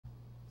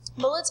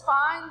But let's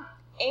find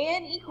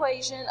an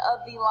equation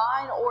of the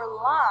line or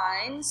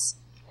lines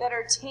that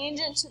are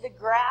tangent to the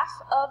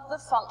graph of the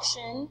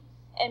function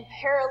and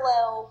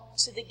parallel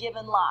to the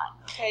given line.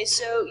 Okay,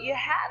 so you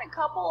had a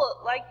couple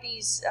like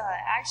these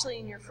actually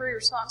in your free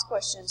response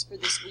questions for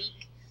this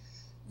week.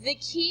 The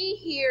key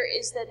here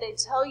is that they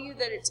tell you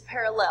that it's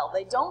parallel.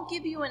 They don't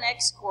give you an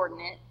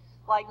x-coordinate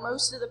like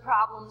most of the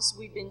problems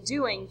we've been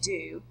doing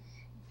do.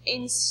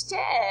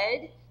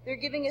 Instead, they're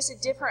giving us a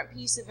different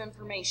piece of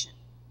information.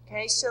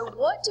 Okay, so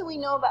what do we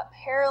know about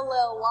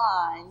parallel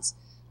lines?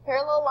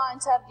 Parallel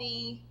lines have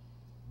the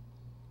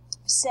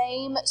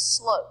same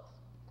slope.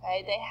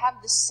 Okay, they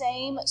have the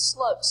same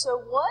slope. So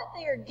what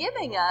they are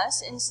giving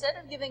us, instead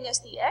of giving us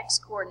the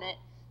x-coordinate,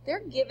 they're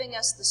giving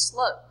us the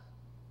slope.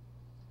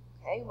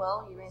 Okay,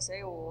 well, you may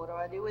say, well, what do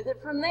I do with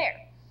it from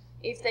there?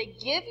 If they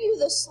give you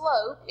the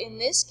slope, in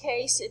this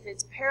case, if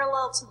it's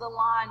parallel to the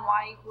line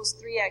y equals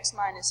 3x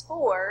minus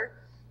 4,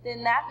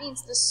 then that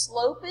means the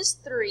slope is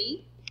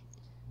 3.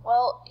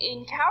 Well,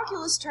 in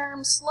calculus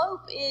terms,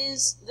 slope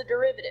is the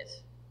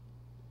derivative.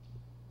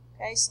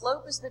 Okay,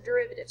 slope is the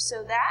derivative.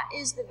 So that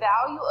is the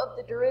value of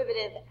the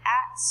derivative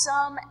at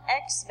some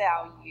x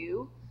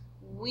value.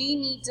 We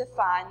need to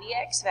find the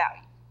x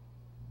value.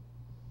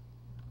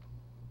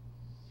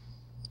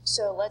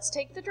 So let's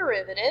take the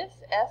derivative.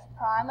 F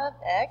prime of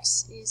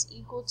x is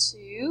equal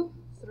to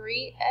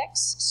 3x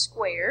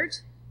squared.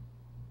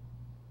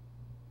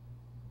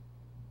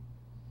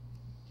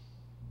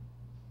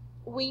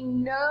 We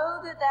know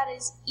that that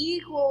is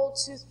equal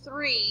to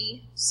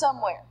 3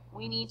 somewhere.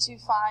 We need to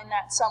find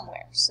that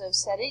somewhere. So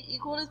set it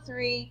equal to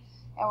 3,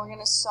 and we're going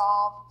to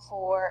solve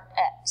for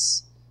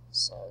x.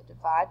 So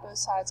divide both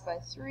sides by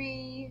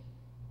 3.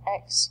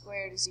 X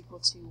squared is equal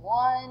to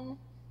 1.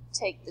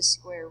 Take the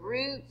square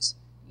root.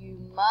 You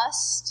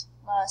must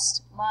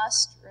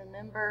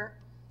remember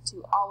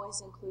to always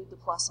include the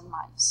plus and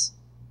minus.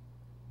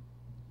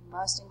 You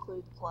must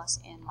include the plus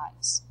and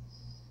minus.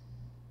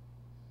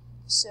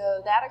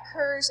 So that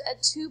occurs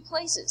at 2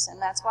 places,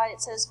 and that's why it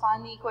says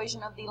find the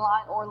equation of the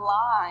line or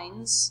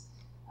lines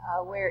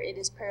where it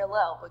is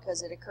parallel,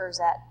 because it occurs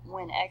at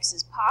when x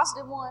is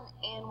positive 1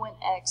 and when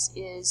x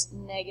is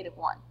negative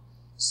 1.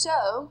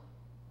 So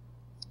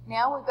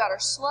now we've got our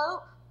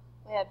slope.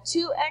 We have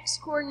 2 x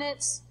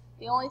coordinates.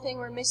 The only thing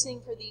we're missing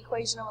for the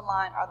equation of a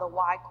line are the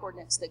y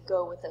coordinates that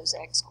go with those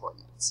x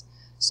coordinates.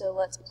 So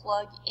let's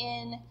plug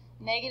in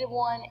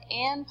 -1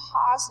 and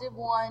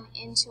 +1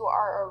 into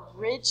our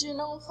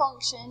original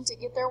function to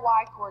get their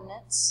y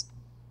coordinates.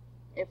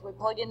 If we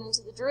plug it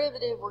into the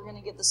derivative, we're going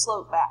to get the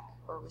slope back,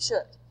 or we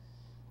should.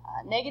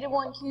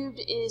 -1 cubed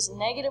is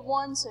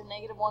 -1, so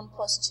 -1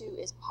 plus 2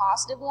 is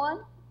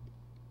 +1.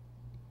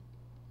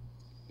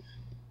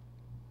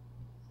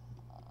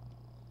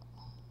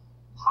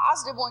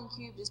 +1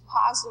 cubed is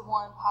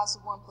 +1,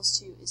 +1 plus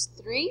 2 is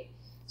 3.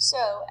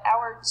 So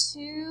our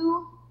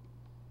 2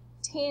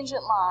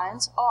 tangent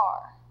lines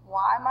are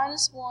y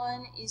minus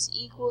 1 is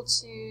equal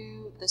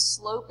to, the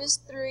slope is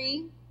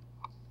 3,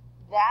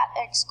 that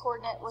x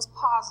coordinate was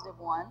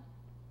 +1,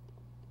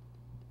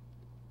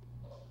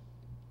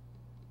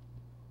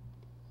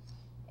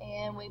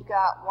 and we've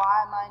got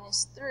y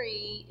minus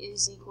 3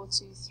 is equal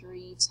to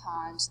 3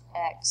 times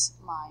x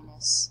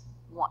minus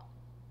 1.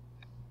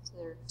 So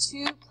there are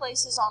 2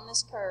 places on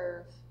this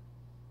curve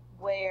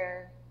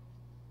where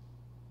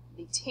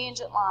the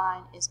tangent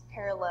line is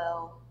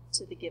parallel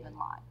to the given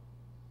line.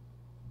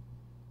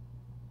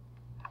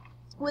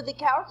 With the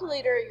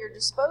calculator at your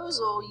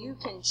disposal, you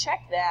can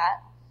check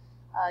that.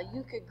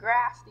 You could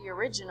graph the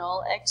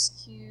original x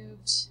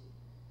cubed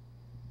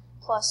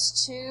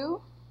plus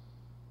 2.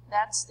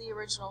 That's the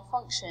original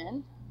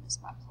function. I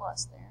missed my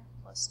plus there.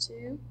 Plus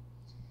 2.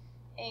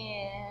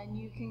 And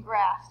you can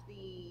graph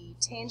the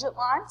tangent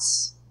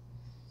lines.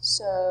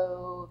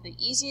 So the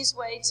easiest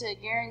way to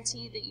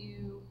guarantee that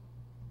you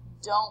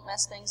don't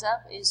mess things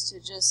up is to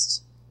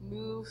just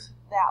move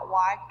that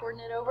y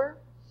coordinate over.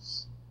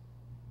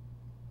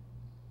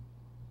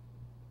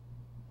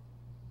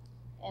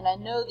 And I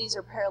know these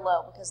are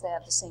parallel because they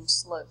have the same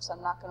slope, so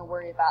I'm not going to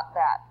worry about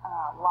that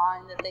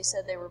line that they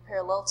said they were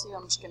parallel to.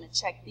 I'm just going to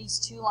check these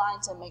 2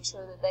 lines and make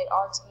sure that they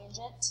are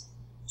tangent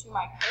to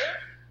my curve.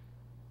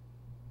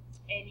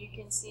 And you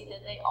can see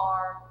that they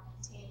are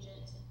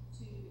tangent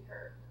to the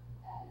curve.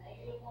 At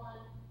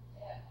 -1,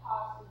 at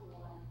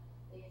 +1,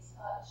 they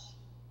touch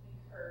the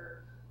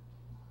curve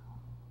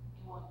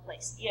in one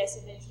place. Yes,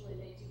 eventually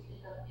they do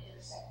end up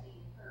intersecting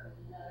the curve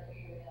in another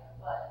area,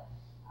 but